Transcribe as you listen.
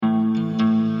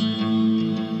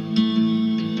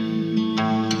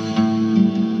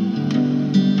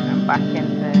back in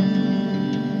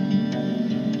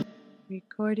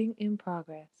Recording in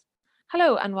progress.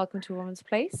 Hello and welcome to Woman's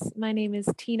Place. My name is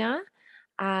Tina.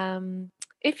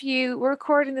 If you were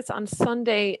recording this on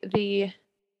Sunday, the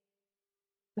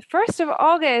 1st of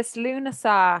August,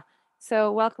 Lunasa.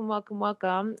 So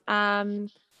welcome.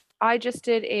 I just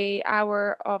did 2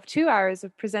 hours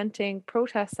of presenting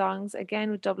protest songs again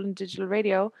with Dublin Digital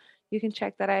Radio. You can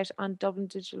check that out on Dublin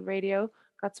Digital Radio.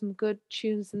 Got some good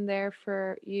tunes in there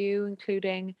for you,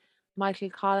 including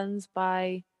Michael Collins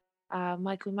by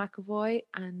Michael McAvoy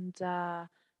and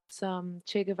some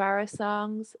Che Guevara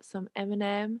songs, some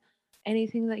Eminem,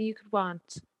 anything that you could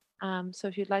want. So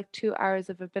if you'd like 2 hours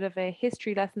of a bit of a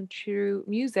history lesson through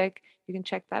music, you can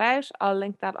check that out. I'll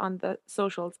link that on the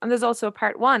socials. And there's also a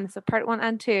part 1, so part 1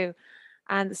 and 2.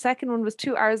 And the second one was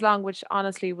 2 hours long, which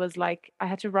honestly was like, I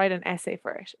had to write an essay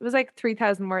for it. It was like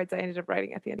 3,000 words I ended up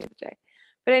writing at the end of the day.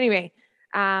 But anyway,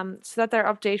 so that's our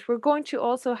update. We're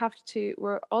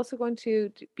also going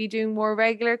to be doing more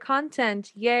regular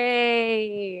content.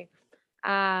 Yay!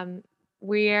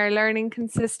 We are learning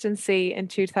consistency in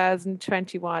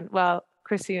 2021. Well,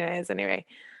 Christina is anyway.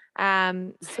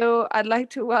 So I'd like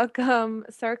to welcome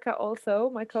Circa also,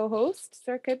 my co-host.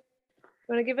 Circa, you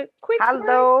want to give a quick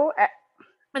Hello.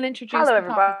 And introduce Hello, the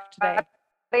topic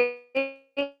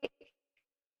everybody.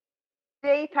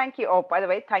 Today, thank you. Oh, by the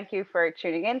way, thank you for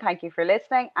tuning in. Thank you for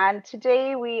listening. And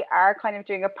today we are kind of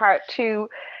doing a part 2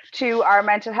 to our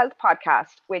mental health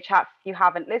podcast, which if you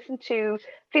haven't listened to,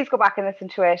 please go back and listen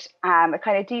to it. It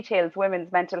kind of details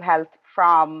women's mental health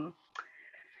from,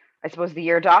 I suppose, the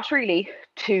year dot really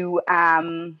to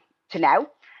now.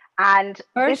 And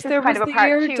First, this is there kind was of a the part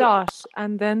year 2. dot,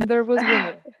 and then there was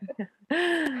women.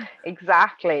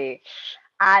 Exactly.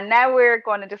 And now we're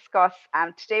going to discuss,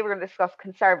 today we're going to discuss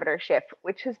conservatorship,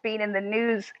 which has been in the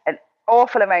news an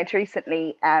awful amount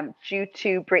recently due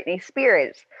to Britney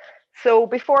Spears. So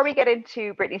before we get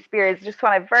into Britney Spears, I just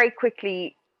want to very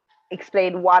quickly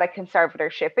explain what a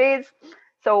conservatorship is.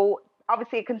 So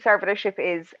obviously a conservatorship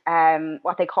is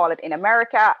what they call it in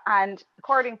America, and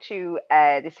according to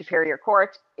the Superior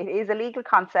Court, it is a legal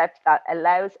concept that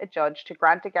allows a judge to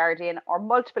grant a guardian or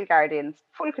multiple guardians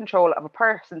full control of a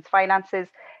person's finances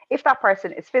if that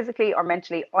person is physically or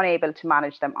mentally unable to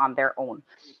manage them on their own.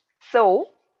 So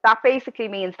that basically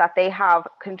means that they have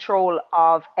control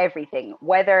of everything,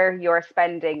 whether you're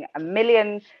spending $1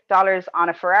 million on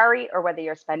a Ferrari or whether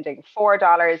you're spending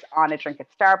 $4 on a drink at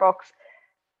Starbucks.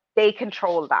 They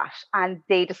control that, and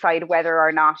they decide whether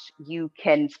or not you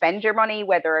can spend your money,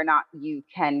 whether or not you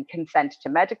can consent to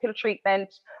medical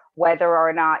treatment, whether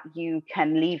or not you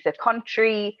can leave the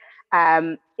country.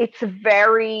 It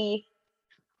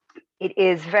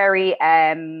is very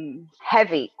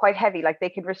heavy, quite heavy. Like they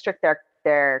can restrict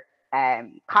their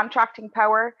contracting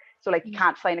power. So like you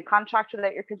can't sign a contract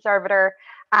without your conservator.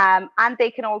 And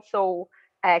they can also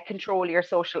control your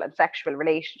social and sexual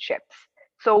relationships.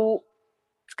 So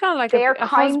it's kind of like they're a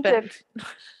kind husband.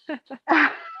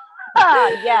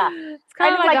 Yeah. It's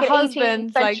kind of like a an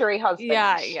husband, 18th century husband.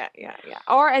 Yeah.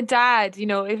 Or a dad,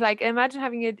 if like imagine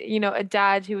having a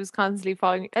dad who was constantly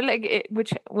following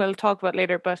which we'll talk about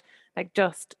later, but like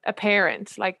just a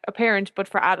parent, but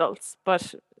for adults,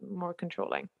 but more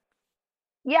controlling.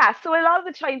 Yeah, so a lot of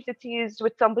the times it's used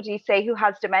with somebody, say, who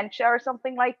has dementia or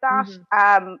something like that.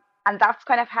 And that's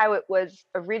kind of how it was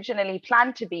originally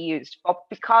planned to be used. But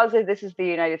because this is the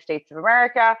United States of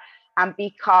America, and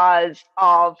because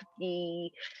of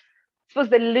the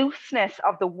looseness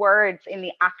of the words in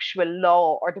the actual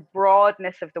law, or the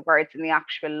broadness of the words in the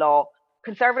actual law,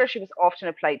 conservatorship is often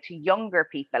applied to younger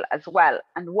people as well.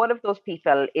 And one of those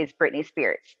people is Britney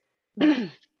Spears.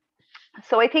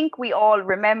 So I think we all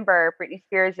remember Britney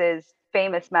Spears's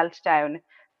famous meltdown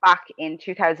back in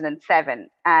 2007.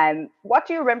 What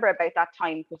do you remember about that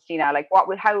time, Christina? Like,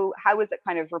 how was it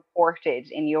kind of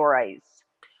reported in your eyes?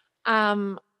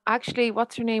 Actually,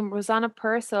 what's her name? Rosanna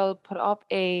Purcell put up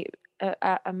a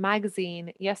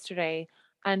magazine yesterday,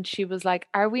 and she was like,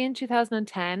 "Are we in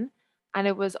 2010?" And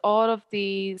it was all of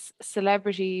these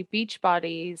celebrity beach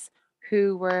bodies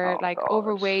who were like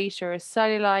overweight or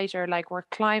cellulite or like were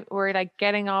like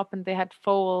getting up and they had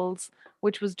folds,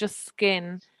 which was just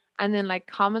skin, and then like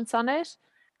comments on it.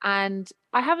 And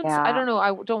I don't know,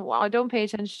 I don't pay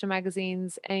attention to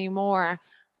magazines anymore,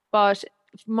 but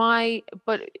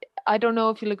but I don't know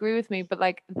if you'll agree with me, but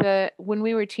like when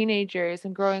we were teenagers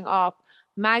and growing up,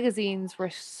 magazines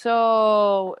were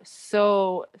so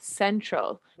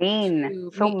central. Mean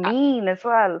as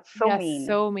well.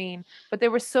 So mean. But they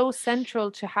were so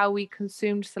central to how we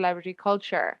consumed celebrity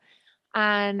culture.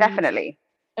 And definitely.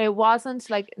 it wasn't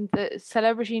like the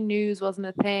celebrity news wasn't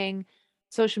a thing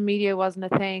social media wasn't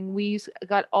a thing.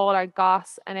 Got all our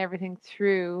goss and everything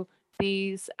through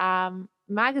these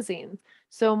magazines.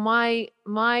 So my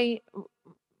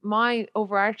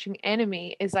overarching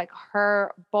enemy is like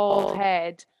her bald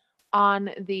head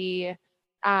on the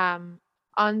um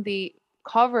on the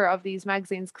cover of these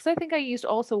magazines, because I think I used to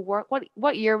also work.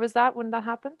 What year was that when that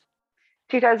happened?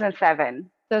 2007.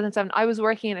 2007. I was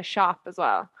working in a shop as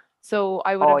well, so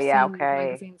I would Oh have yeah, seen these okay.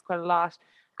 magazines quite a lot.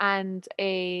 And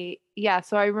a yeah,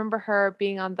 so I remember her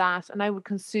being on that, and I would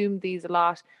consume these a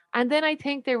lot. And then I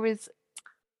think this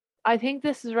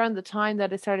is around the time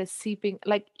that it started seeping.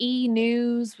 Like E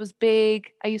News was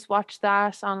big. I used to watch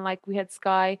that on, like, we had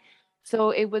Sky.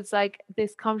 So it was like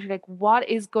this commentary, like, what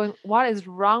is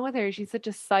wrong with her? She's such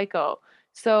a psycho.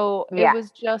 So it Yeah.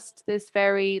 was just this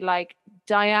very like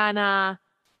Diana,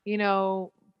 you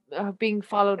know, being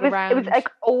followed It was around. like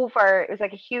it was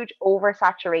like a huge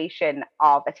oversaturation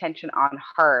of attention on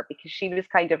her because she was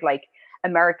kind of like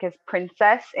America's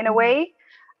princess in a Hmm. way.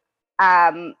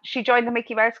 She joined the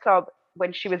Mickey Mouse Club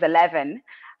when she was 11,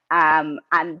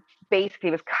 and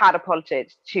basically was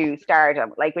catapulted to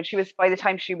stardom. Like when she was, by the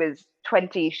time she was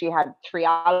 20, she had 3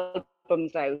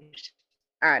 albums out,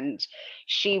 and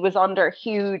she was under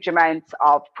huge amounts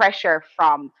of pressure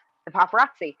from the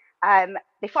paparazzi.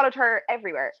 They followed her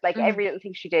everywhere, like Hmm. every little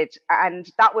thing she did, and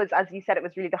that was, as you said, it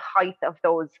was really the height of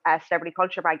those celebrity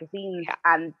culture magazines. Yeah.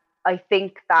 And I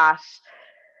think that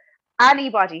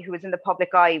anybody who was in the public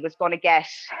eye was going to get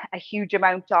a huge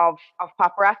amount of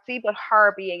paparazzi, but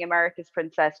her being America's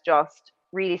princess just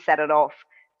really set it off.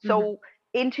 Hmm. So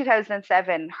in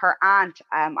 2007, her aunt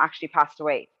actually passed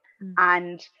away. Hmm.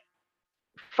 And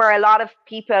for a lot of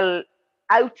people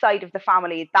outside of the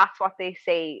family, that's what they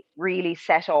say really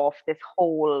set off this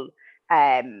whole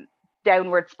um,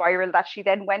 downward spiral that she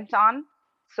then went on.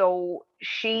 So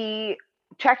she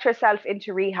checked herself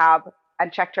into rehab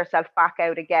and checked herself back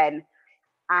out again.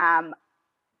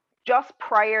 Just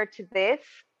prior to this,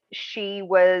 she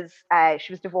was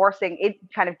divorcing it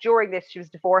kind of during this, she was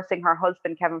divorcing her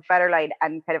husband Kevin Federline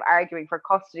and kind of arguing for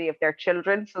custody of their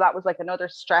children. So that was like another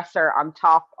stressor on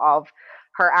top of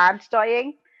her aunt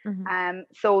dying. Hmm.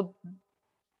 So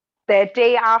the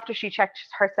day after she checked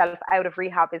herself out of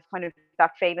rehab is kind of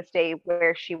that famous day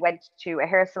where she went to a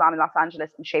hair salon in Los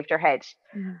Angeles and shaved her head.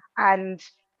 Hmm. And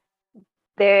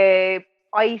the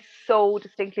I so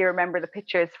distinctly remember the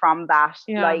pictures from that.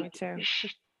 Yeah, Like me too.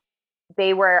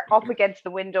 they were up against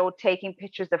the window taking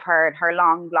pictures of her, and her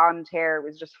long blonde hair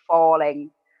was just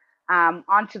falling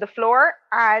onto the floor.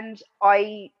 And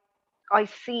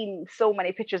I've seen so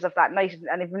many pictures of that night,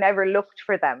 and I've never looked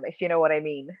for them, if you know what I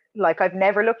mean. Like I've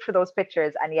never looked for those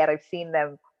pictures, and yet I've seen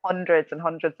them hundreds and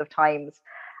hundreds of times.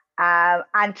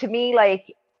 And to me,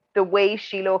 like the way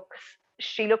she looks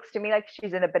to me like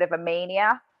she's in a bit of a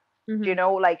mania. Do you Hmm.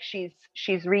 know, like she's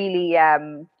really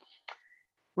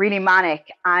really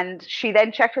manic. And she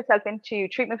then checked herself into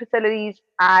treatment facilities,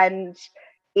 and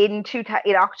in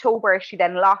October she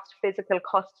then lost physical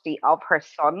custody of her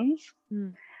sons. Hmm.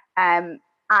 Um,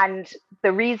 and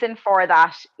the reason for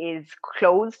that is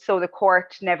closed, so the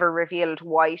court never revealed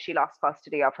why she lost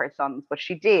custody of her sons, but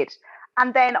she did.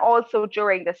 And then also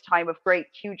during this time of great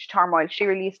huge turmoil, she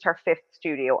released her fifth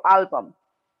studio album.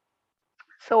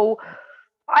 So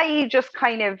I just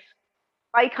kind of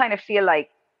I kind of feel like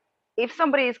if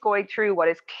somebody is going through what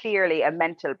is clearly a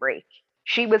mental break,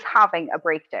 she was having a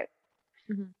breakdown.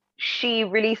 Hmm. She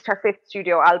released her fifth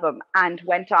studio album and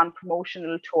went on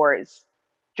promotional tours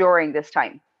during this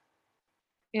time.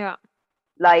 Yeah.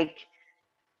 Like,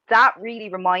 that really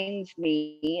reminds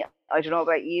me, I don't know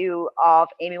about you, of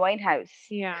Amy Winehouse,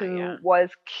 Yeah. who Yeah. was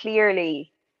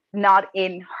clearly not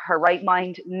in her right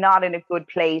mind, not in a good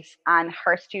place, and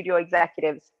her studio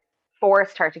executives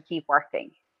forced her to keep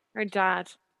working. Her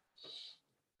dad.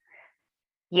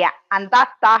 Yeah, and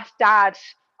that dad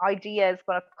idea is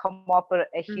going to come up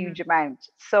a huge Hmm. amount.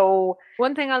 So,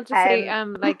 One thing I'll just say,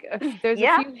 um, like, there's a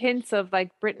yeah, few hints of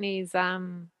like Britney's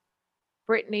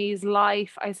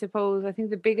life, I suppose. I think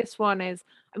the biggest one is,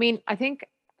 I mean, I think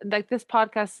like this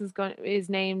podcast is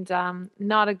named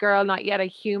Not a Girl, Not Yet a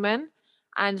Human.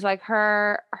 And like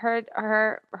her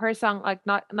song, like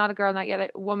not a girl, not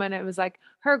yet a woman, it was like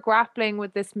her grappling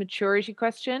with this maturity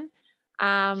question,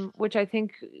 which I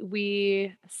think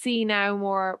we see now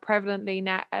more prevalently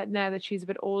now that she's a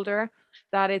bit older,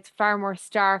 that it's far more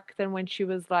stark than when she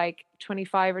was like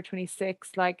 25 or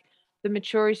 26. Like her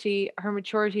maturity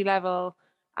level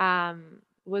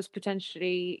was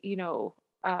potentially,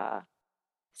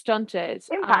 stunted.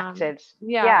 impacted.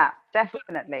 Yeah, Yeah, but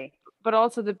definitely.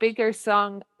 also the bigger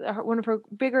song, one of her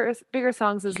bigger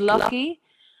songs is Lucky,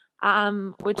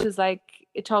 which is like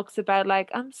it talks about like,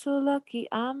 I'm so lucky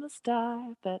I'm a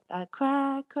star, but I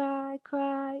cry, cry,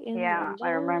 cry in Yeah, the I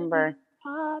remember. lonely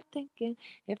heart, thinking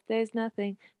if there's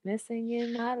nothing missing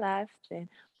in my life, then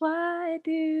why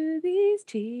do these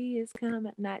tears come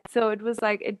at night? So it was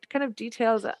like it kind of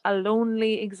details a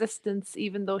lonely existence,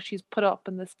 even though she's put up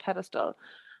in this pedestal.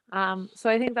 So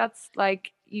I think that's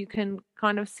like you can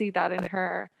kind of see that in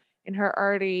her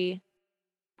early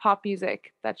pop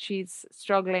music that she's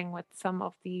struggling with some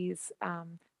of these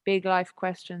big life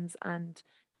questions and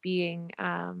being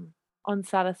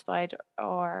unsatisfied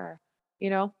or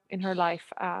in her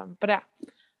life. But yeah,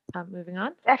 moving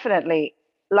on. Definitely.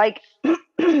 Like,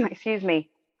 excuse me.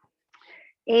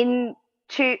 In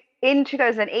in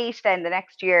 2008, then the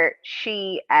next year,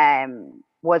 she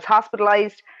was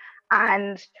hospitalized,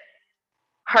 and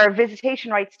her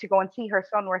visitation rights to go and see her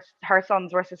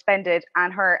sons were suspended,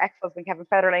 and her ex-husband Kevin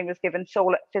Federline was given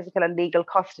sole physical and legal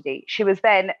custody. She was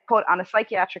then put on a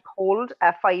psychiatric hold,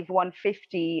 a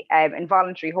 5150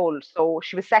 involuntary hold. So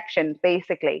she was sectioned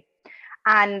basically,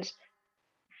 and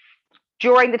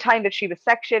during the time that she was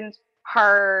sectioned,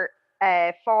 her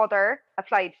father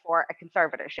applied for a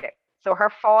conservatorship. So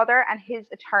her father and his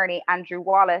attorney, Andrew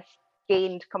Wallace,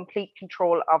 gained complete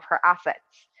control of her assets.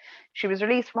 She was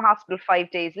released from hospital 5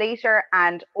 days later,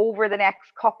 and over the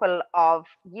next couple of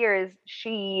years,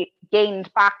 she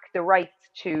gained back the rights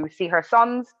to see her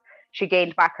sons. She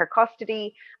gained back her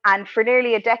custody, and for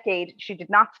nearly a decade, she did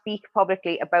not speak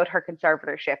publicly about her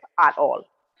conservatorship at all.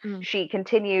 Mm. She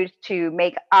continued to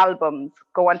make albums,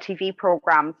 go on TV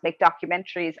programs, make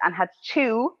documentaries, and had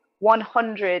two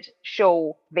 100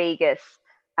 show Vegas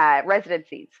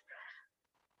residencies.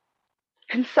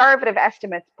 Conservative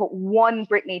estimates put one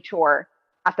Britney tour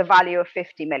at the value of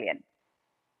 50 million.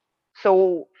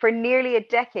 So for nearly a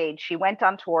decade, she went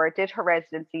on tour, did her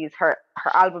residencies, her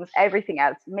albums, everything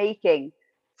else, making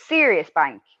serious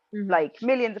bank, Mm-hmm. like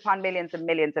millions upon millions and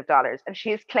millions of dollars. And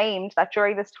she has claimed that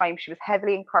during this time, she was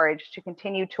heavily encouraged to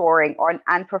continue touring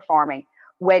and performing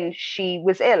when she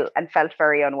was ill and felt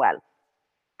very unwell.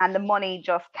 And the money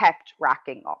just kept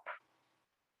racking up.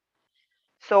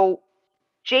 So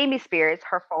Jamie Spears,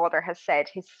 her father, has said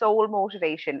his sole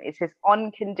motivation is his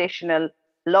unconditional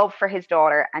love for his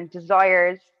daughter and his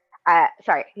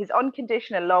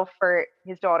unconditional love for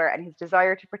his daughter and his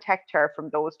desire to protect her from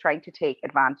those trying to take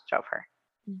advantage of her.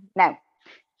 Mm-hmm. Now,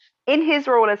 in his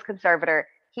role as conservator,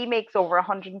 he makes over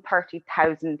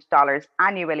 $130,000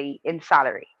 annually in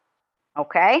salary.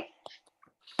 Okay?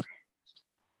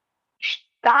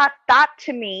 That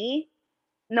to me,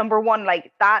 number one,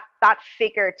 like that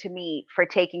figure to me for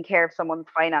taking care of someone's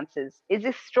finances is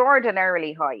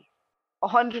extraordinarily high.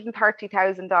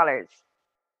 $130,000 That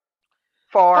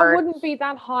for, wouldn't be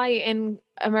that high in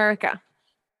America.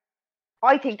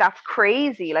 I think that's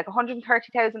crazy. Like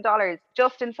 $130,000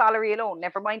 just in salary alone,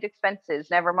 never mind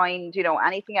expenses, never mind,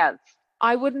 anything else.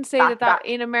 I wouldn't say That that that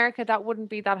in America that wouldn't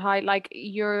be that high. Like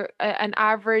an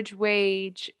average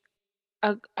wage,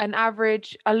 a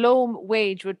low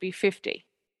wage would be 50.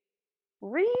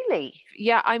 really,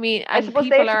 Yeah, I mean, I and suppose they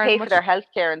people have to are pay for much, their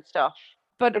healthcare and stuff.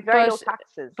 but It's very low but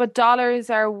taxes. but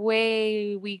dollars are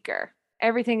way weaker.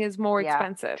 Everything is more Yeah,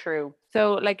 expensive. true.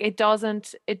 So like it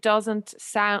doesn't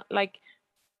sound like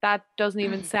that doesn't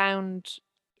even sound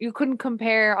you couldn't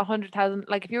compare 100,000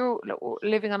 like if you're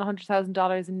living on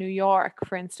 $100,000 in New York,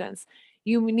 for instance,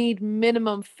 you need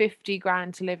minimum 50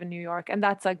 grand to live in New York, and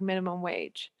that's like minimum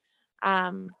wage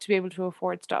to be able to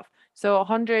afford stuff. So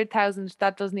 100,000,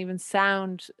 that doesn't even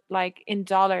sound like in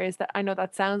dollars. That I know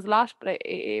that sounds a lot, but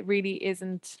it really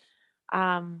isn't.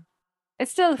 Um,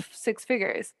 it's still six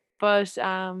figures, but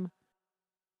I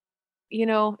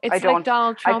it's like don't.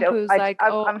 Donald I Trump don't. who's like,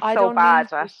 "Oh, I'm I so don't need bad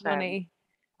this money.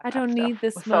 at I that don't stuff. need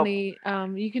this money.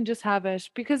 You can just have it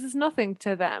because it's nothing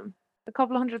to them. A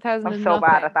couple of 100,000 I'm is so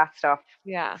bad at nothing." that stuff.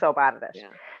 Yeah, So bad at it. yeah.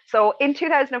 So in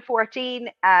 2014,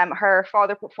 her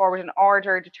father put forward an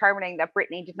order determining that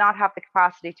Britney did not have the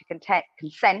capacity to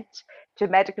consent to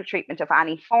medical treatment of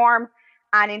any form.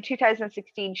 And in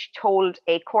 2016, she told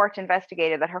a court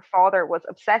investigator that her father was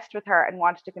obsessed with her and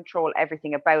wanted to control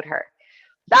everything about her.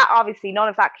 That obviously, none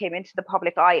of that came into the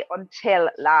public eye until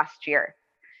last year.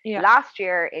 Yeah. Last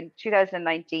year in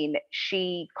 2019,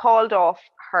 she called off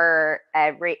her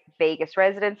Vegas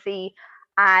residency,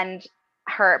 and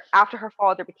her after her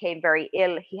father became very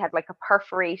ill, he had like a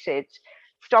perforated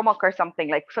stomach or something,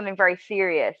 like something very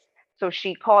serious. So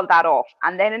she called that off.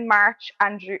 And then in March,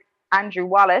 Andrew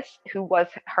Wallace, who was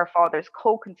her father's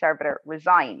co-conservator,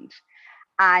 resigned.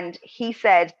 And he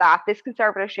said that this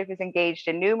conservatorship is engaged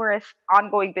in numerous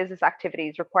ongoing business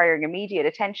activities requiring immediate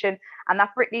attention, and that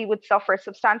Britney would suffer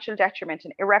substantial detriment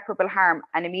and irreparable harm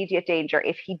and immediate danger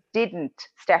if he didn't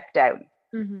step down,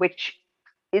 which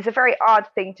is a very odd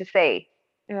thing to say,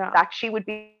 that she would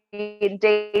be in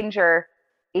danger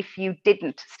if you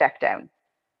didn't step down.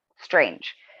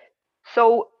 Strange.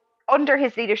 So, under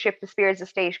his leadership, the Spears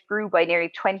estate grew by nearly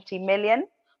 20 million.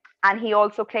 And he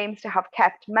also claims to have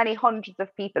kept many hundreds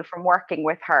of people from working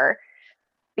with her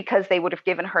because they would have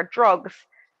given her drugs.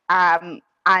 And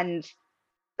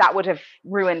that would have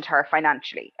ruined her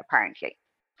financially, apparently.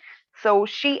 So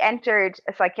she entered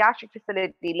a psychiatric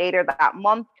facility later that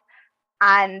month.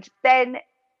 And then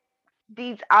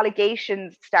these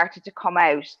allegations started to come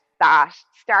out that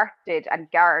started and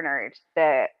garnered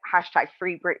the hashtag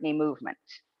Free Britney movement.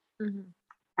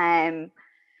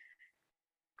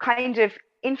 Kind of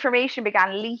information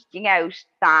began leaking out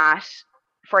that,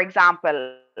 for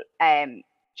example,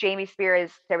 Jamie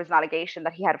Spears, there was an allegation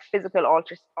that he had a physical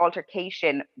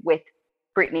altercation with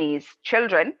Britney's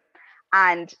children,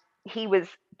 and he was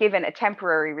given a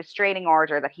temporary restraining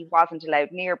order that he wasn't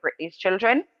allowed near Britney's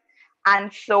children.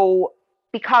 And so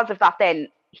because of that, then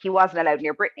he wasn't allowed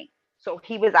near Britney. So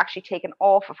he was actually taken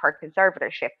off of her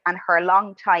conservatorship, and her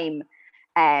longtime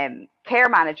care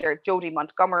manager, Jodie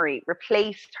Montgomery,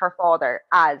 replaced her father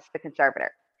as the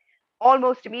conservator.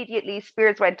 Almost immediately,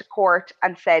 Spears went to court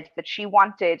and said that she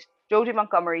wanted Jodie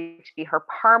Montgomery to be her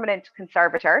permanent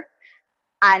conservator,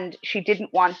 and she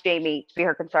didn't want Jamie to be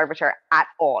her conservator at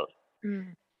all.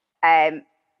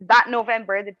 That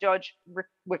November, the judge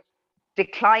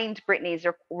declined Britney's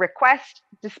request,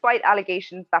 despite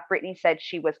allegations that Britney said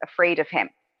she was afraid of him.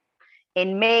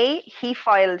 In May, he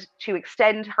filed to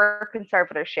extend her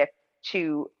conservatorship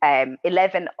to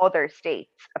 11 other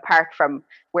states, apart from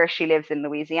where she lives in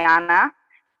Louisiana.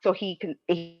 So he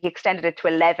extended it to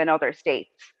 11 other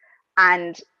states.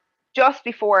 And just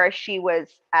before she was,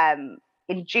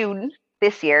 in June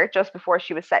this year, just before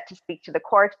she was set to speak to the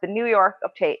court, the New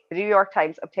York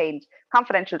Times obtained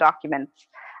confidential documents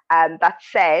that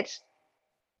said,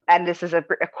 and this is a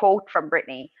quote from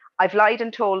Britney, "I've lied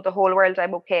and told the whole world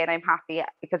I'm okay and I'm happy,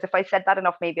 because if I said that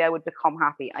enough, maybe I would become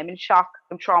happy. I'm in shock.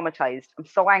 I'm traumatized. I'm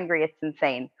so angry. It's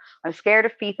insane. I'm scared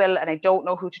of people and I don't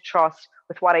know who to trust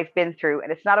with what I've been through.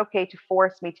 And it's not okay to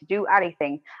force me to do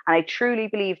anything. And I truly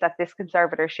believe that this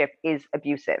conservatorship is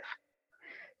abusive."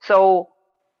 So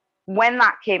when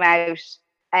that came out,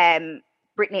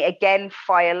 Britney again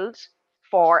filed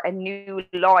for a new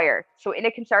lawyer. So in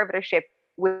a conservatorship,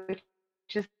 which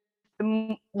is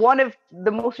one of the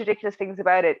most ridiculous things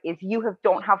about it, is you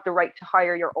don't have the right to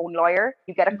hire your own lawyer.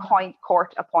 You get a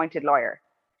court-appointed lawyer.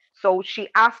 So she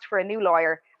asked for a new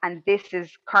lawyer, and this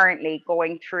is currently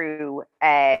going through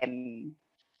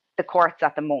the courts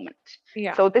at the moment.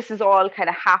 So this is all kind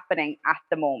of happening at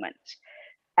the moment.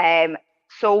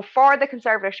 So for the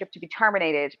conservatorship to be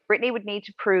terminated, Britney would need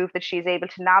to prove that she is able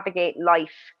to navigate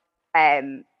life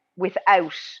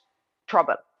without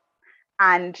trouble.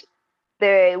 And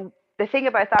the thing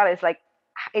about that is, like,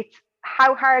 it's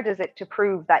how hard is it to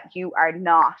prove that you are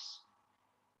not,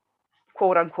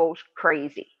 quote unquote,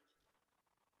 crazy?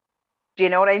 Do you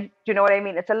know what I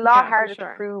mean? It's a lot harder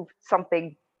to prove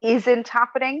something isn't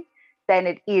happening than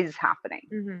it is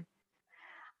happening.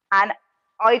 And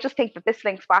I just think that this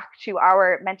links back to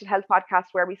our mental health podcast,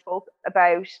 where we spoke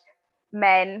about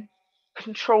men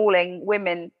controlling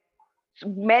women.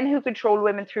 Men who control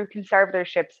women through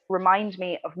conservatorships remind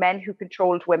me of men who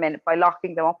controlled women by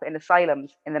locking them up in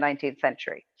asylums in the 19th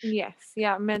century. Yes,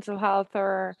 yeah, mental health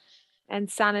or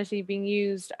insanity being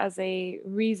used as a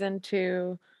reason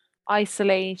to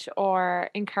isolate or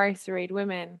incarcerate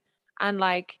women. And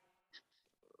like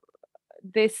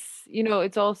this,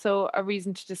 it's also a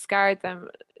reason to discard them.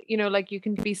 Like, you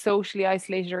can be socially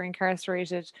isolated or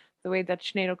incarcerated the way that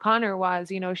Sinead O'Connor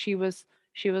was.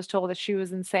 She was told that she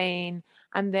was insane,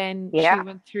 and then she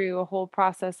went through a whole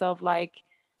process of like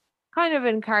kind of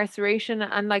incarceration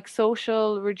and like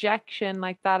social rejection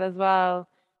like that as well.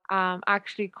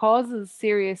 Actually causes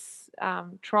serious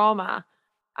trauma.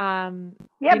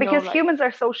 Because humans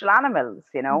are social animals.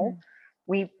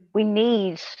 We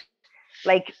need,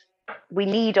 like, we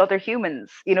need other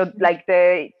humans. Like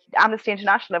the Amnesty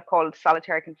International have called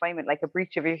solitary confinement like a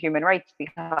breach of your human rights,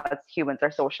 because humans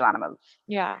are social animals.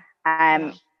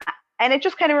 And it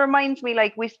just kind of reminds me,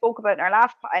 like we spoke about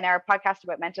in our podcast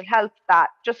about mental health, that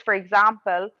just for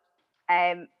example,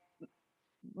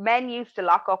 men used to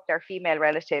lock up their female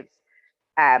relatives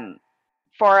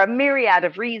for a myriad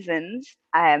of reasons,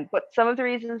 but some of the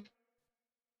reasons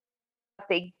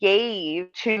they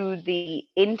gave to the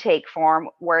intake form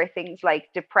were things like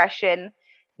depression,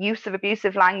 use of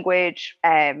abusive language,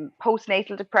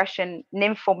 postnatal depression,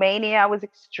 nymphomania was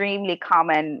extremely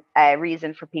common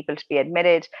reason for people to be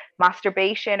admitted,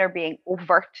 masturbation or being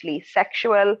overtly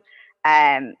sexual.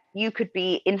 You could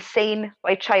be insane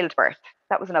by childbirth.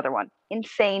 That was another one.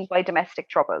 Insane by domestic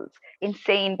troubles,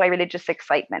 insane by religious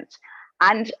excitement.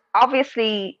 And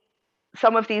obviously,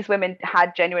 some of these women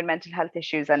had genuine mental health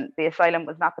issues, and the asylum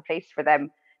was not the place for them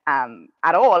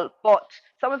at all. But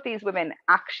some of these women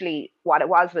actually, what it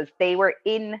was they were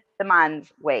in the man's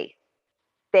way.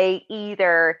 They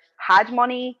either had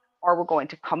money or were going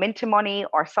to come into money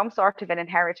or some sort of an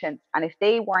inheritance. And if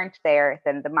they weren't there,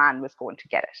 then the man was going to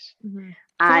get it. Mm-hmm.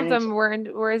 Some of And them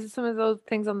weren't, whereas some of those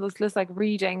things on those lists, like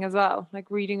reading as well, like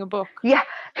reading a book. yeah,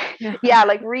 Yeah. yeah,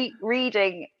 like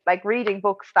reading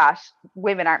books that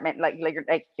women aren't meant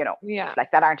Yeah.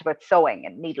 like that aren't about sewing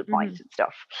and needlepoint and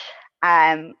stuff.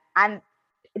 And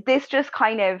this just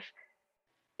kind of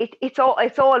it's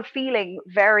all feeling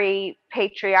very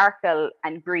patriarchal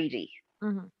and greedy.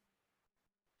 Mm-hmm.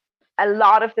 A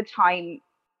lot of the time,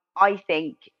 I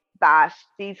think that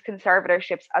these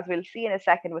conservatorships, as we'll see in a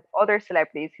second with other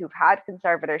celebrities who've had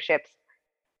conservatorships,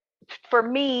 for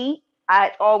me,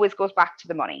 it always goes back to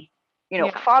the money.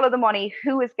 Yeah. Follow the money.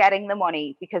 Who is getting the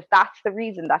money? Because that's the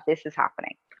reason that this is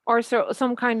happening. Or so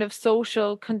some kind of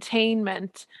social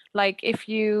containment. Like if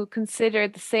you consider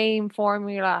the same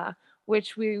formula,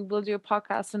 which we will do a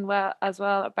podcast as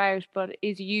well about, but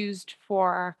is used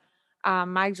for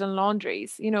Magdalene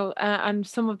laundries, and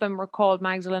some of them were called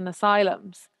Magdalene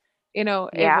asylums. It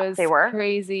Yeah, they was were.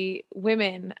 crazy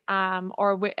women, and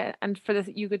for this,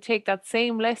 you could take that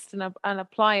same list and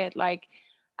apply it. Like,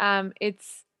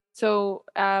 it's so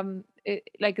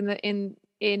like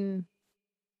in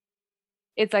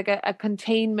it's like a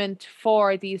containment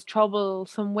for these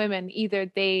troublesome women. Either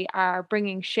they are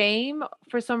bringing shame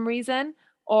for some reason,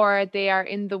 or they are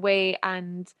in the way,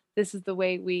 and this is the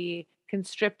way we can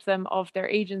strip them of their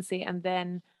agency and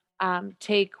then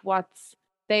take what's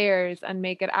theirs and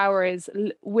make it ours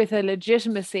with a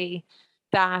legitimacy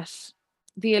that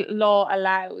the law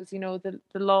allows. The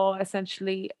law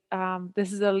essentially,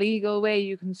 this is a legal way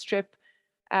you can strip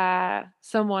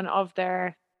someone of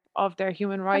their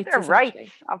human Of rights, their rights,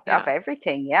 essentially. of Yeah.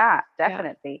 everything. Yeah, Yeah.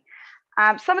 definitely.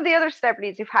 Some of the other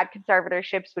celebrities who've had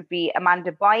conservatorships would be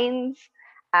Amanda Bynes,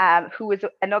 who was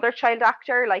another child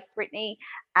actor like Britney.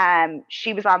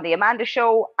 She was on The Amanda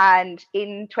Show, and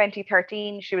in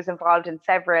 2013, she was involved in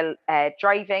several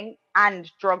driving and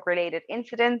drug related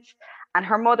incidents. And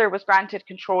her mother was granted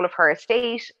control of her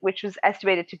estate, which was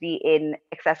estimated to be in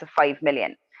excess of 5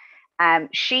 million.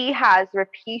 She has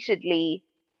repeatedly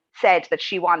said that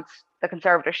she wants the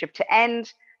conservatorship to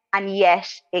end, and yet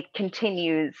it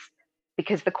continues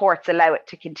because the courts allow it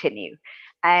to continue.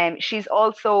 She's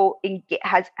also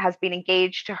has been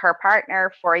engaged to her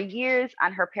partner for years,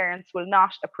 and her parents will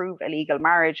not approve a legal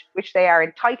marriage, which they are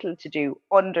entitled to do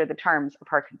under the terms of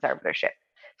her conservatorship.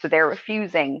 So they're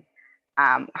refusing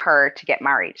her to get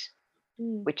married,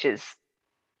 Mm. which is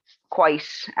quite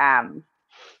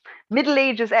Middle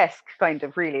Ages esque, kind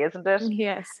of, really, isn't it?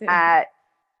 Yes. Yeah. Uh,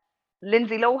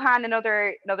 Lindsay Lohan,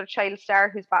 another child star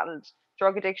who's battled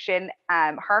drug addiction.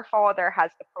 Her father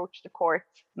has approached the courts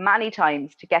many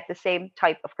times to get the same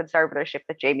type of conservatorship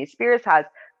that Jamie Spears has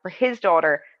for his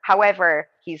daughter. However,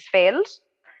 he's failed.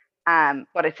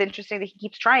 But it's interesting that he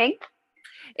keeps trying.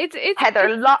 Heather,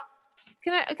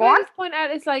 Can go I on. just point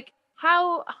out, it's like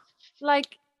how,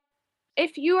 like,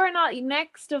 if you are not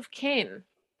next of kin,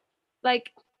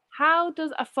 like how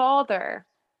does a father,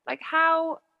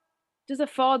 how does a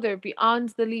father beyond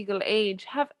the legal age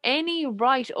have any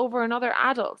right over another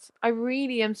adult? I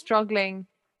really am struggling.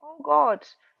 Oh God,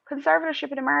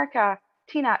 conservatorship in America,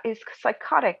 Tina, is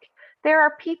psychotic. There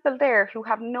are people there who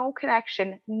have no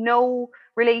connection, no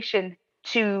relation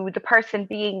to the person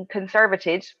being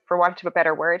conservated, for want of a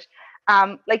better word.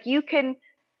 Like you can,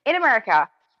 in America,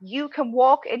 you can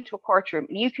walk into a courtroom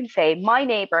and you can say, my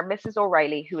neighbor, Mrs.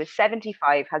 O'Reilly, who is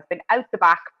 75, has been out the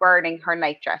back burning her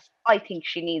nightdress. I think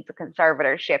she needs a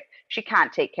conservatorship. She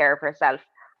can't take care of herself.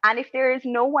 And if there is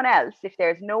no one else, if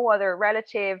there's no other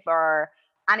relative or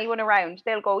anyone around,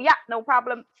 they'll go, yeah, no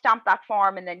problem, stamp that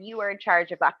form, and then you are in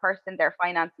charge of that person, their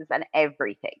finances, and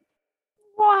everything.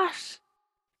 What?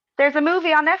 There's a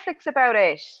movie on Netflix about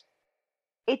it.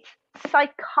 It's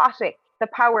psychotic, the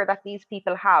power that these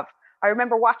people have. I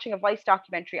remember watching a Vice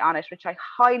documentary on it, which I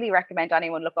highly recommend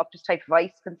anyone look up. Just type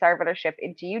Vice conservatorship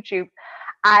into YouTube.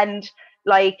 And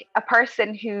like a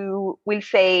person who we'll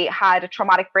say had a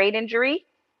traumatic brain injury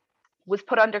was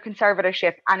put under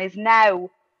conservatorship and is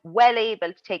now well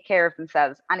able to take care of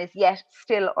themselves, and is yet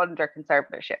still under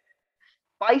conservatorship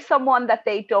by someone that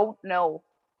they don't know,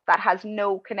 that has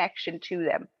no connection to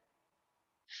them.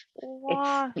 It's,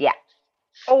 What? yeah.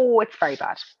 Oh, it's very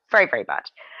bad. Very, very bad.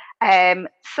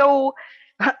 So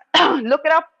look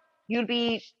it up. You'll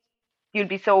be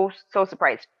so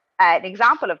surprised. An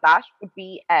example of that would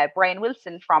be Brian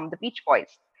Wilson from the Beach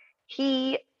Boys.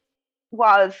 He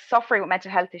was suffering with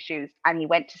mental health issues, and he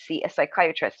went to see a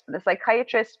psychiatrist. And the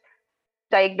psychiatrist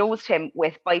diagnosed him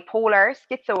with bipolar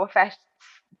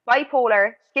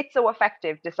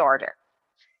schizoaffective disorder,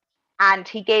 and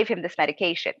he gave him this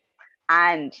medication.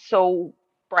 And so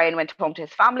Brian went home to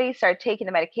his family, started taking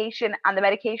the medication, and the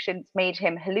medications made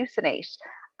him hallucinate.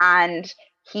 And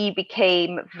he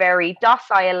became very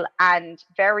docile and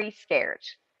very scared.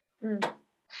 Mm.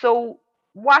 So,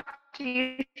 what do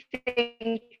you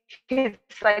think his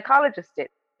psychologist did?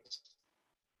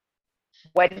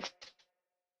 Went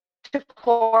to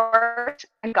court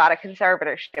and got a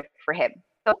conservatorship for him.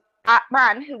 So, a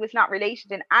man who was not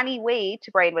related in any way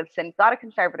to Brian Wilson got a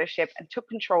conservatorship and took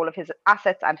control of his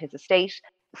assets and his estate.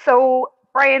 So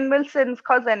Brian Wilson's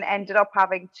cousin ended up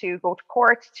having to go to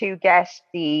court to get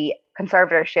the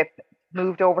conservatorship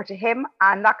moved over to him.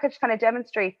 And that kind of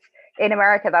demonstrates, in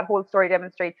America, that whole story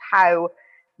demonstrates how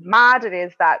mad it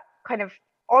is that kind of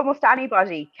almost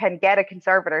anybody can get a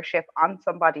conservatorship on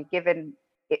somebody, given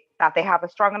that they have a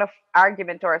strong enough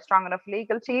argument or a strong enough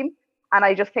legal team. And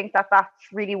I just think that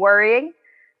that's really worrying.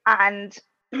 And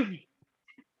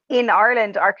in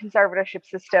Ireland, our conservatorship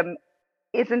system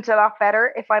isn't a lot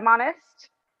better, if I'm honest.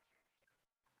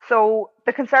 So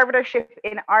the conservatorship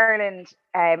in Ireland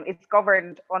is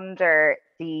governed under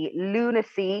the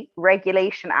Lunacy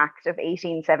Regulation Act of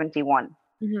 1871.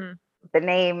 Mm-hmm. The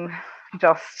name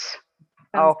just,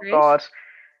 Sounds great. God.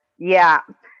 Yeah.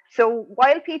 So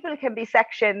while people can be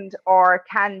sectioned or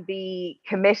can be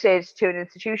committed to an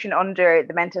institution under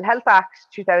the Mental Health Act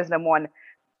 2001,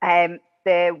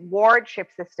 the wardship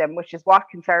system, which is what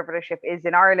conservatorship is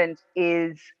in Ireland,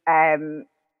 is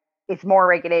more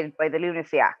regulated by the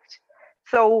Lunacy Act.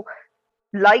 So,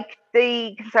 like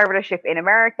the conservatorship in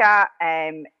America,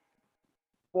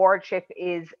 wardship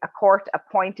is a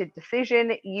court-appointed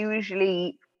decision,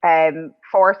 usually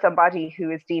for somebody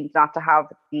who is deemed not to have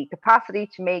the capacity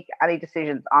to make any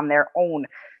decisions on their own.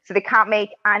 So they can't make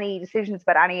any decisions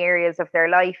about any areas of their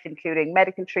life, including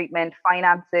medical treatment,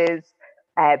 finances,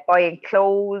 buying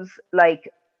clothes.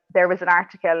 Like, there was an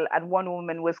article and one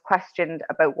woman was questioned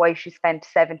about why she spent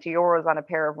 €70 on a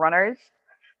pair of runners.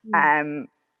 And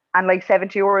like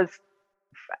 €70,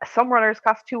 some runners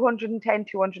cost €210,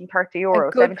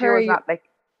 €230. €70 not like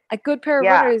a good pair of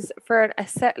runners for a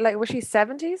set. Like, was she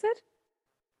 70? You said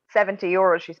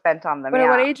 €70 she spent on them. But at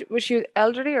what age was she?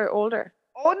 Elderly or older?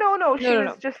 Oh no, she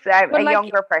was just a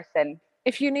younger person.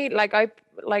 If you need like a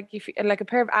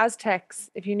pair of Aztecs,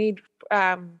 if you need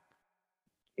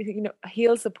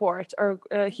heel support or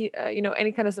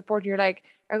any kind of support, you're like,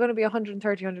 are going to be €130,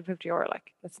 €150,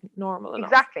 like that's normal enough.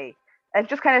 Exactly. It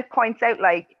just kind of points out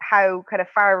like how kind of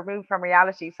far removed from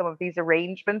reality some of these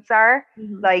arrangements are.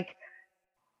 Mm-hmm. Like,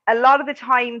 a lot of the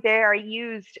time they are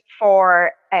used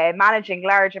for managing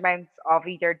large amounts of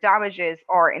either damages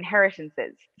or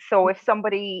inheritances. So if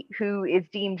somebody who is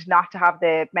deemed not to have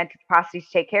the mental capacity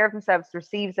to take care of themselves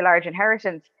receives a large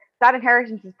inheritance, that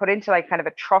inheritance is put into like kind of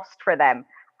a trust for them.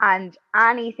 And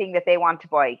anything that they want to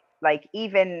buy, like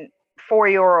even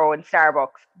 €4 in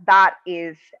Starbucks, that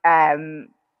is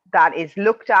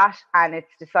looked at, and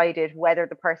it's decided whether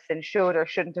the person should or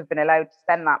shouldn't have been allowed to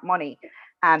spend that money,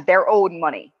 their own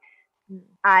money.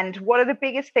 And one of the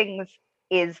biggest things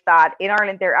is that in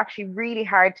Ireland, they're actually really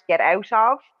hard to get out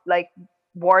of. Like,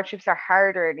 wardships are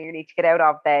harder nearly to get out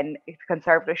of than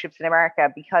conservatorships in America,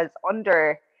 because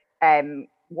under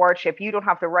wardship, you don't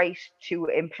have the right to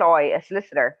employ a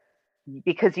solicitor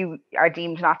because you are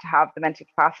deemed not to have the mental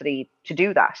capacity to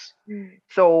do that.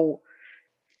 So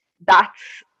that's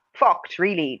fucked,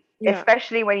 really,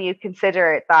 especially when you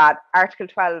consider that Article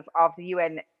 12 of the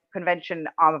UN Convention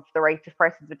of the Rights of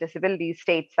Persons with Disabilities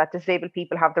states that disabled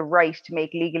people have the right to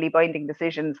make legally binding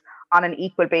decisions on an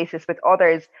equal basis with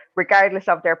others, regardless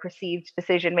of their perceived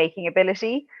decision-making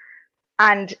ability.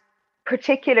 And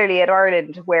particularly in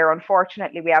Ireland, where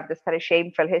unfortunately we have this kind of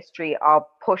shameful history of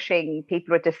pushing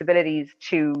people with disabilities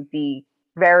to the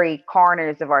very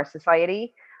corners of our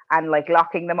society and like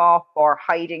locking them up or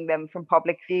hiding them from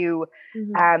public view,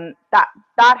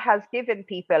 that has given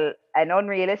people an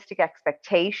unrealistic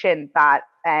expectation that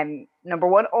number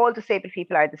one, all disabled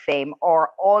people are the same, or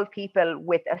all people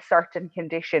with a certain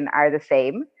condition are the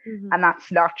same, and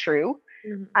that's not true.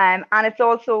 And it's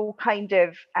also kind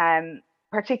of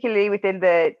particularly within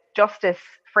the justice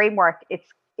framework,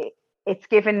 it's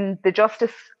given the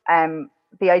justice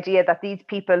the idea that these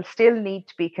people still need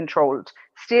to be controlled,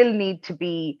 still need to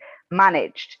be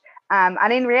managed.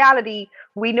 And in reality,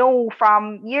 we know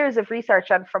from years of research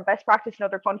and from best practice in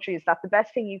other countries that the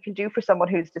best thing you can do for someone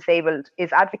who's disabled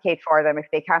is advocate for them if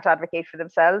they can't advocate for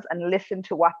themselves, and listen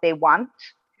to what they want,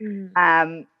 Mm.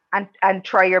 and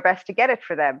try your best to get it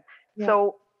for them. Yeah.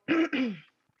 So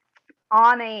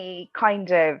on a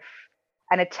kind of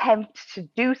an attempt to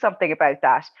do something about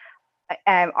that,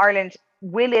 Ireland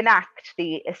will enact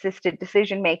the Assisted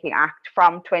Decision Making Act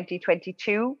from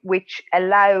 2022, which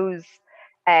allows,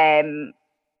 it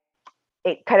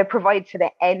kind of provides for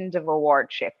the end of a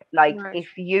wardship. Like Right.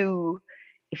 if you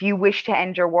wish to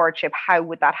end your wardship, how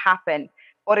would that happen?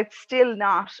 But it's still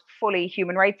not fully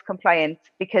human rights compliant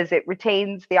because it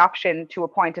retains the option to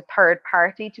appoint a third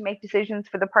party to make decisions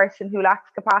for the person who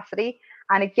lacks capacity.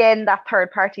 And again, that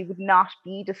third party would not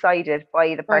be decided by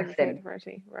the By the person third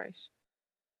party, right?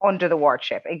 under the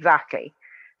wardship. Exactly.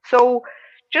 So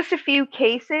just a few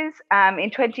cases. In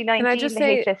Can I 2019, just the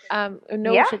say, HS. a Yeah.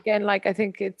 note again? Like, I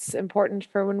think it's important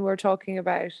for when we're talking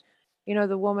about,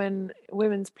 the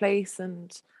women's place,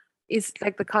 and is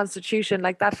like the Constitution,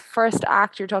 like that first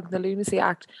act you're talking, the Lunacy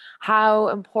Act, how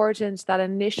important that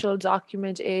initial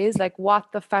document is, like what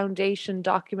the foundation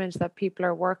document that people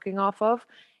are working off of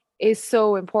is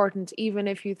so important. Even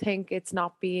if you think it's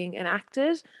not being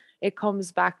enacted, it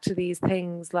comes back to these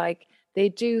things, like they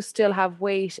do still have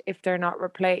weight if they're not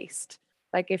replaced.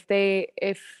 Like if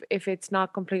it's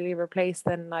not completely replaced,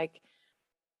 then like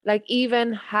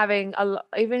even having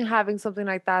something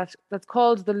like that that's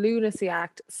called the Lunacy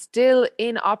Act still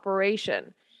in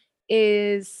operation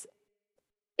is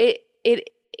it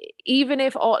even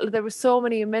if all there were so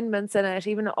many amendments in it,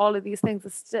 even all of these things,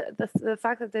 the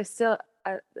fact that there's still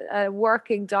a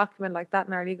working document like that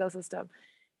in our legal system,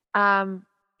 um,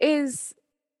 is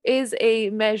a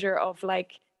measure of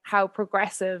like how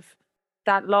progressive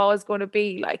that law is going to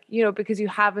be, like, because you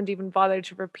haven't even bothered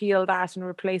to repeal that and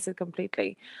replace it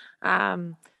completely.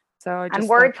 Um, so I And just thought,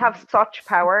 words have such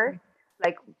power.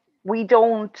 Like we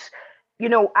don't,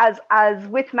 as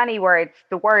with many words,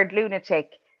 the word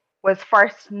lunatic was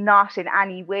first not in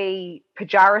any way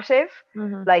pejorative.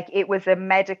 mm-hmm, Like it was a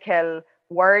medical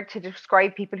word to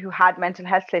describe people who had mental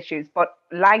health issues, but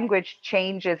language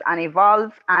changes and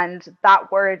evolves, and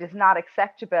that word is not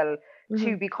acceptable mm-hmm,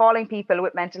 to be calling people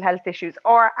with mental health issues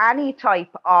or any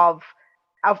type of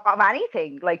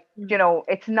anything. Like,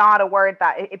 it's not a word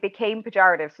that it became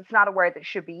pejorative, so it's not a word that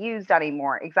should be used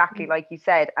anymore, exactly mm-hmm. like you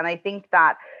said. And I think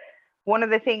that one of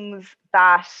the things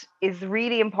that is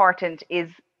really important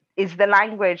is the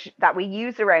language that we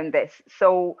use around this.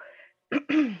 So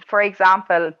for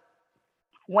example,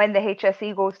 when the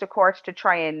HSE goes to court to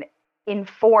try and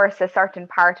enforce a certain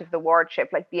part of the wardship,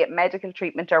 like be it medical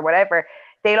treatment or whatever,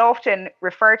 they'll often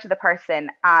refer to the person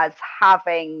as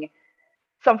having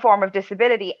some form of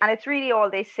disability, and it's really all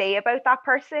they say about that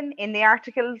person in the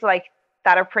articles, like,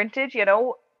 that are printed.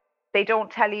 They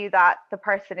don't tell you that the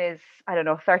person is, I don't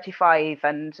know, 35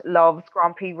 and loves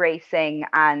Grand Prix racing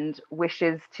and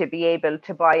wishes to be able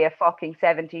to buy a fucking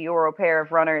 €70 pair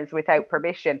of runners without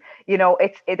permission.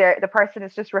 The person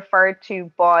is just referred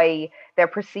to by their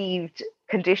perceived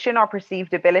condition or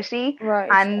perceived ability, Right.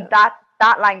 and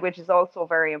that language is also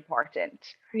very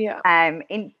important. Yeah.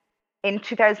 In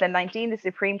 2019, the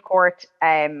Supreme Court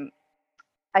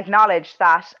acknowledged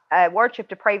that wardship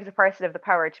deprives a person of the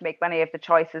power to make many of the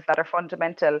choices that are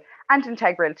fundamental and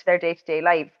integral to their day-to-day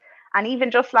lives. And even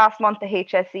just last month, the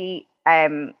HSE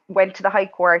went to the High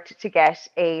Court to get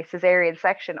a caesarean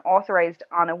section authorised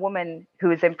on a woman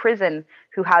who is in prison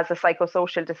who has a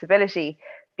psychosocial disability,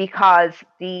 because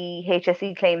the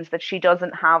HSE claims that she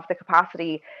doesn't have the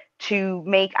capacity to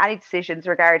make any decisions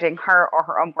regarding her or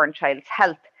her unborn child's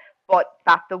health, but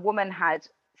that the woman had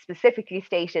specifically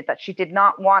stated that she did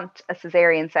not want a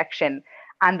cesarean section,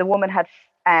 and the woman had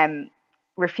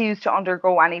refused to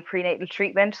undergo any prenatal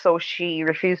treatment, so she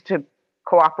refused to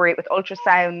cooperate with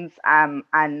ultrasounds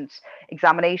and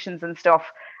examinations and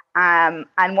stuff, and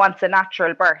wants a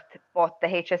natural birth. But the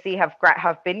HSE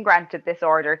have been granted this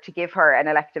order to give her an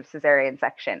elective cesarean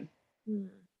section.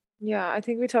 Yeah, I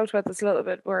think we talked about this a little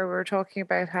bit where we were talking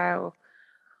about how,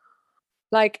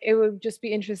 like, it would just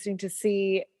be interesting to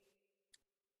see,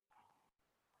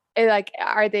 like,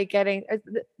 are they getting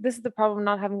this is the problem,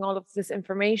 not having all of this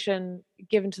information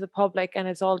given to the public, and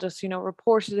it's all just,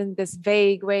 reported in this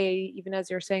vague way, even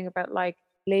as you're saying about like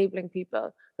labeling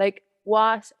people, like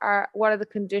what are the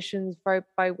conditions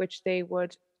by which they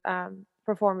would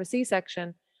perform a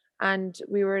C-section. And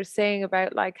we were saying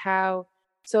about like how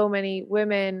so many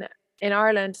women in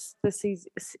Ireland, the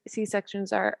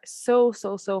C-sections are so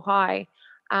high.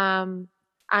 And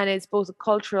it's both a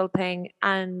cultural thing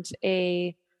and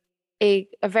a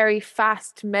very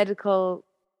fast medical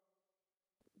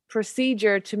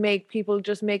procedure to make people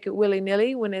just make it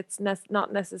willy-nilly when it's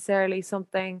not necessarily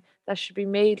something that should be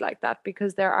made like that,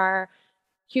 because there are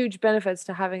huge benefits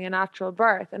to having a natural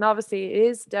birth. And obviously it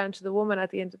is down to the woman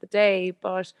at the end of the day,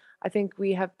 but I think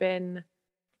we have been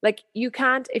like, you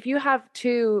can't, if you have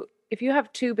two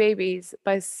babies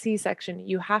by C-section,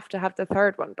 you have to have the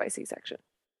third one by C-section.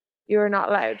 You're not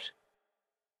allowed.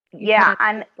 You Yeah, can't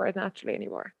and give birth naturally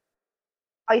anymore.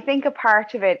 I think a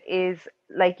part of it is,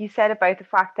 like you said, about the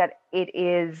fact that it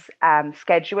is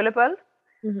schedulable.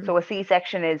 Mm-hmm. So a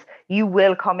C-section is, you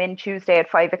will come in Tuesday at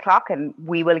 5 o'clock and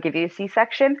we will give you a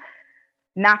C-section.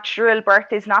 Natural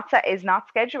birth is not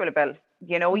schedulable.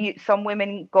 You know, some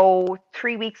women go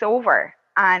 3 weeks over,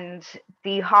 and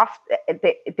the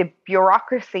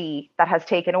bureaucracy that has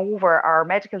taken over our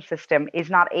medical system is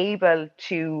not able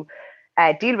to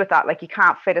deal with that. Like, you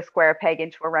can't fit a square peg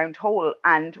into a round hole.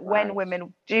 And when Right.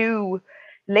 women do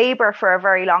labor for a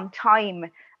very long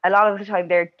time, a lot of the time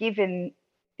they're given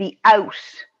the out.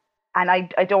 And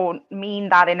I don't mean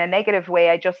that in a negative way.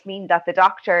 I just mean that the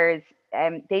doctors,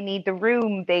 they need the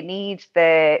room, they need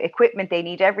the equipment, they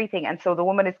need everything. And so the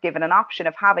woman is given an option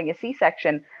of having a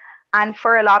C-section. And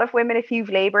for a lot of women, if you've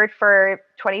labored for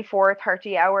 24,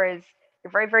 30 hours,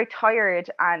 you're very, very tired,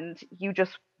 and you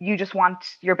just want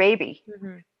your baby,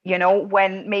 Mm-hmm.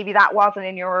 when maybe that wasn't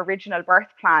in your original birth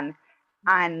plan.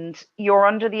 And you're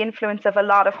under the influence of a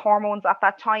lot of hormones at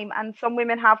that time. And some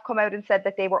women have come out and said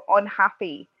that they were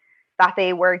unhappy that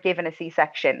they were given a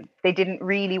C-section. They didn't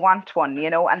really want one,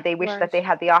 and they wish that Right. they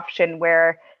had the option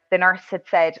where the nurse had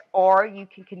said, or you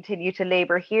can continue to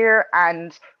labor here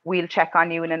and we'll check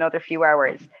on you in another few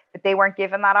hours. But they weren't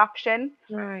given that option.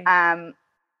 Right. Um,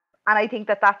 and I think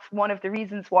that that's one of the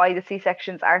reasons why the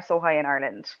C-sections are so high in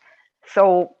Ireland. So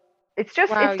Wow. it's Yeah,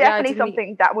 I definitely didn't.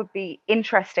 something that would be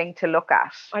interesting to look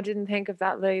at. I didn't think of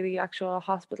that. Like, the actual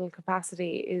hospital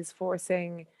capacity is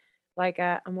forcing like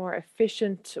a more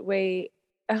efficient way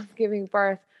of giving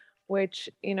birth, which,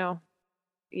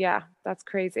 yeah, that's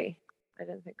crazy. I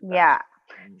didn't think of that. Yeah.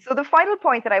 So the final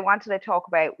point that I wanted to talk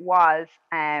about was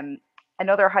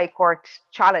another High Court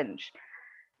challenge.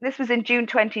 This was in June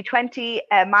 2020.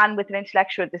 A man with an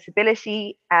intellectual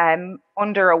disability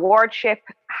under a wardship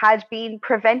had been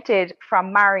prevented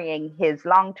from marrying his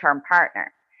long-term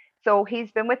partner. So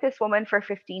he's been with this woman for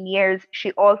 15 years.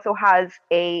 She also has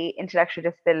a intellectual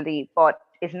disability, but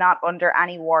is not under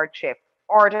any wardship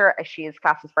order, as she is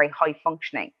classed as very high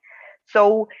functioning.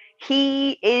 So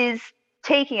he is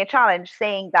taking a challenge,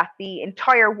 saying that the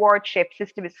entire wardship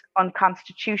system is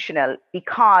unconstitutional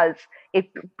because it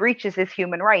breaches his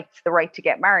human rights, the right to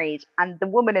get married. And the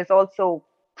woman is also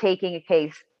taking a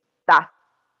case that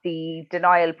the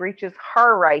denial breaches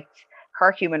her rights,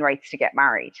 her human rights to get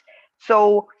married.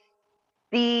 So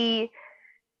the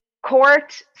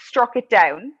court struck it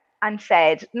down and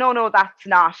said, no, we're not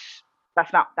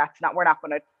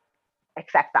going to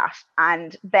accept that.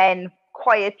 And then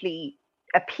quietly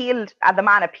appealed, the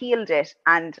man appealed it,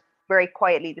 and very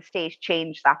quietly the state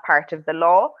changed that part of the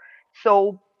law.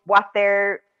 So what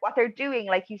they're doing,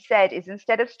 like you said, is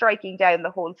instead of striking down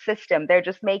the whole system, they're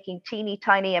just making teeny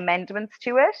tiny amendments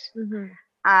to it,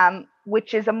 Mm-hmm.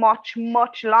 which is a much,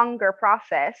 much longer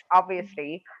process,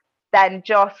 obviously, than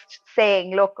just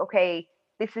saying, look, okay,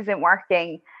 this isn't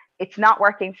working. It's not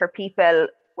working for people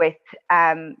with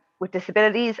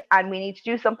disabilities, and we need to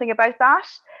do something about that.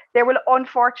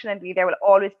 Unfortunately, there will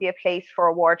always be a place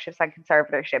for wardships and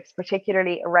conservatorships,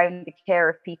 particularly around the care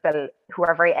of people who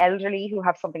are very elderly, who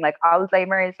have something like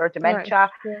Alzheimer's or Right. dementia.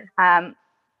 Yeah. Um,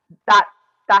 that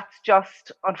that's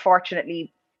just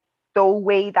unfortunately the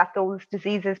way that those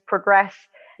diseases progress.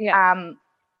 Yeah. Um,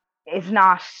 is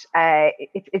not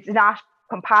it's not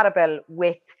compatible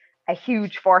with a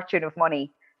huge fortune of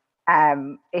money.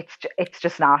 It's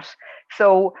just not.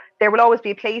 So there will always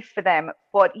be a place for them,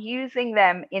 but using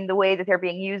them in the way that they're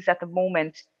being used at the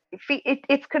moment,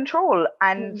 it's control.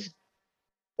 And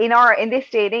Mm-hmm. in this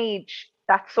day and age,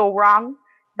 that's so wrong,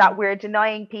 that we're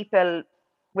denying people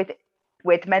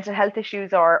with mental health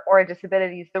issues or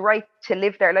disabilities the right to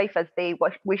live their life as they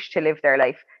wish to live their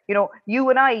life. You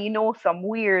and I know some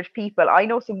weird people. I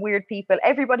know some weird people.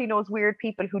 Everybody knows weird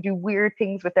people who do weird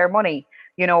things with their money.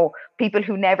 People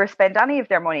who never spend any of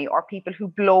their money, or people who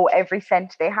blow every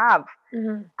cent they have.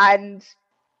 Mm-hmm. And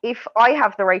if I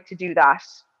have the right to do that,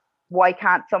 why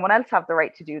can't someone else have the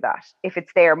right to do that if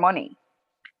it's their money?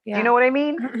 Do you Yeah. know what I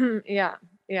mean? Yeah.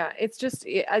 Yeah. It's just,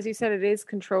 as you said, it is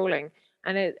controlling.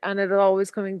 and it's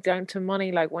always coming down to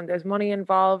money. Like when there's money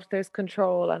involved, there's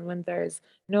control, and when there's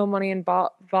no money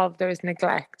involved, there's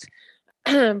neglect.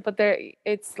 But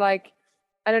it's like,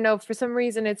 I don't know, for some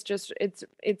reason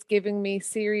it's giving me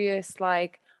serious,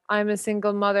 like, I'm a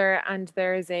single mother and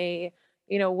there's a,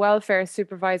 welfare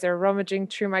supervisor rummaging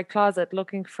through my closet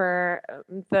looking for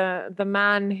the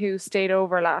man who stayed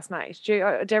over last night. Do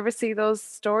you ever see those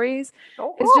stories?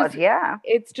 Oh It's God, just yeah.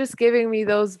 it's just giving me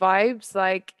those vibes,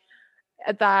 like,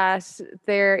 that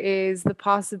there is the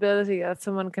possibility that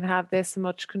someone can have this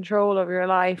much control over your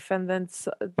life, and then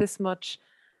this much.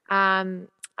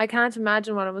 I can't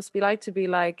imagine what it must be like to be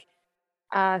like,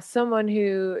 someone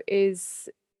who is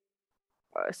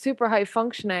super high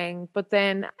functioning, but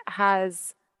then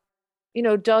has,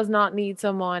 does not need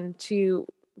someone to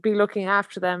be looking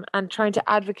after them, and trying to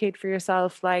advocate for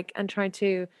yourself, like, and trying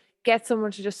to get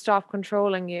someone to just stop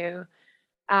controlling you,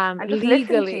 And just listen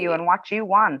to you legally. and what you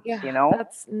want, Yeah, you know?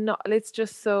 that's not, it's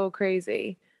just so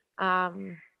crazy.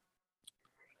 Um,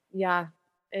 yeah,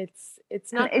 it's And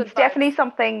not good it's vibes. definitely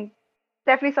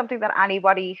something that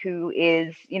anybody who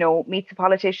is, meets a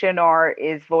politician or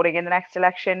is voting in the next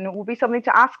election will be something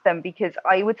to ask them, because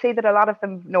I would say that a lot of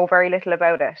them know very little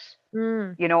about it.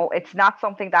 Mm, It's not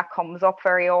something that comes up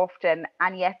very often,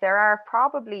 and yet there's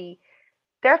probably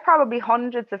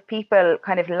hundreds of people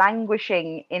kind of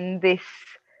languishing in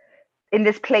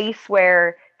this place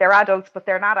where they're adults but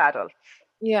they're not adults.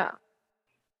 yeah,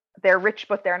 They're rich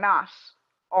but they're not,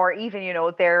 or even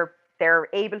they're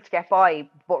able to get by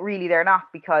but really they're not,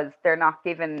 because they're not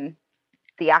given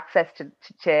the access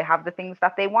to have the things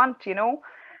that they want. yeah,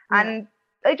 And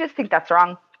I just think that's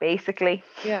wrong, basically.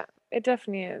 yeah. It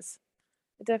definitely is.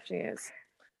 It definitely is.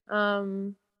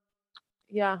 Um,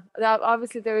 yeah, that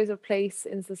obviously there is a place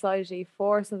in society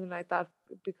for something like that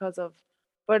because of,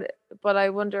 but I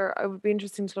wonder, it would be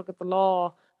interesting to look at the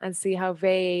law and see how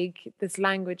vague this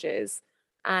language is.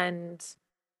 And,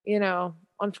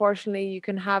 unfortunately, you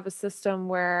can have a system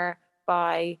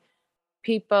whereby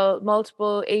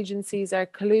multiple agencies are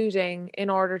colluding in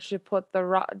order to put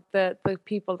the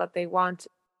people that they want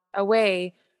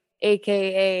away,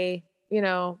 aka,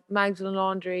 Magdalene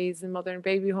laundries and mother and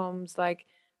baby homes, like,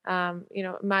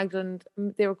 Magdalene,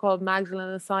 they were called Magdalene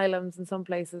asylums in some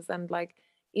places. And like,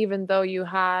 even though you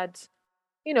had,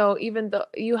 even though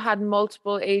you had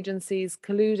multiple agencies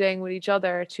colluding with each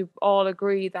other to all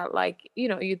agree that, like, you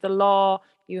the law,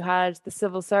 you had the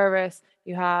civil service,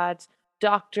 you had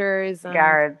doctors, and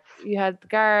Guards. you had the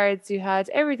guards, you had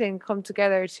everything come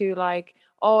together to, like,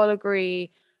 all agree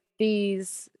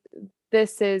these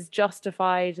this is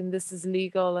justified and this is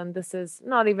legal and this is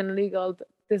not even legal.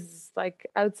 This is like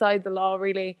outside the law,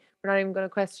 really. We're not even going to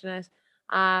question it.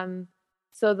 Um,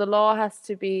 so the law has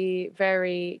to be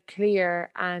very clear,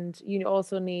 and you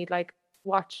also need, like,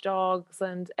 watchdogs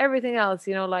and everything else,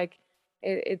 like,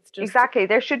 it's just. Exactly.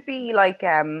 There should be like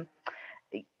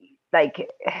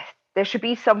there should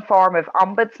be some form of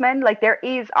ombudsman. Like there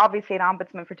is obviously an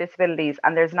ombudsman for disabilities,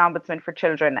 and there's an ombudsman for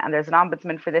children, and there's an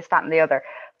ombudsman for this, that, and the other.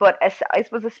 But I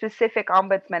suppose a specific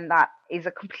ombudsman that is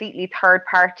a completely third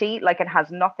party, like it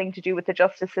has nothing to do with the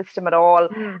justice system at all,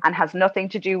 Mm, and has nothing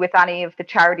to do with any of the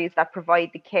charities that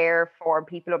provide the care for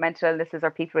people with mental illnesses or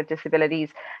people with disabilities.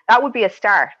 That would be a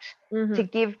start, to mm-hmm,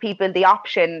 give people the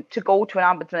option to go to an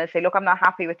ombudsman and say, look, I'm not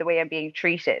happy with the way I'm being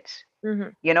treated,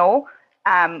 mm-hmm. you know?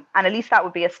 And at least that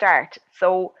would be a start.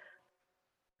 So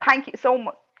thank you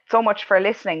so much for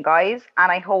listening, guys.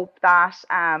 And I hope that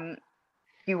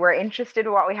you were interested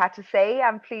in what we had to say.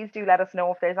 And please do let us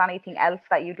know if there's anything else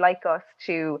that you'd like us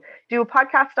to do a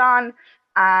podcast on.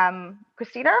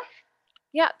 Christina?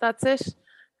 Yeah, that's it.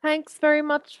 Thanks very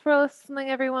much for listening,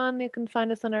 everyone. You can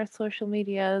find us on our social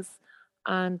medias,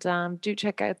 and do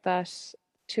check out that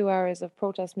 2 hours of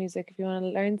protest music if you want to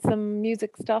learn some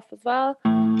music stuff as well.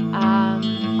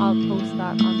 I'll post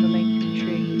that on the link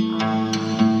tree on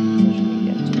social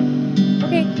media too.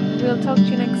 Okay, we'll talk to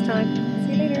you next time.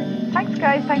 See you later. Thanks,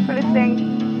 guys. Thanks for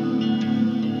listening.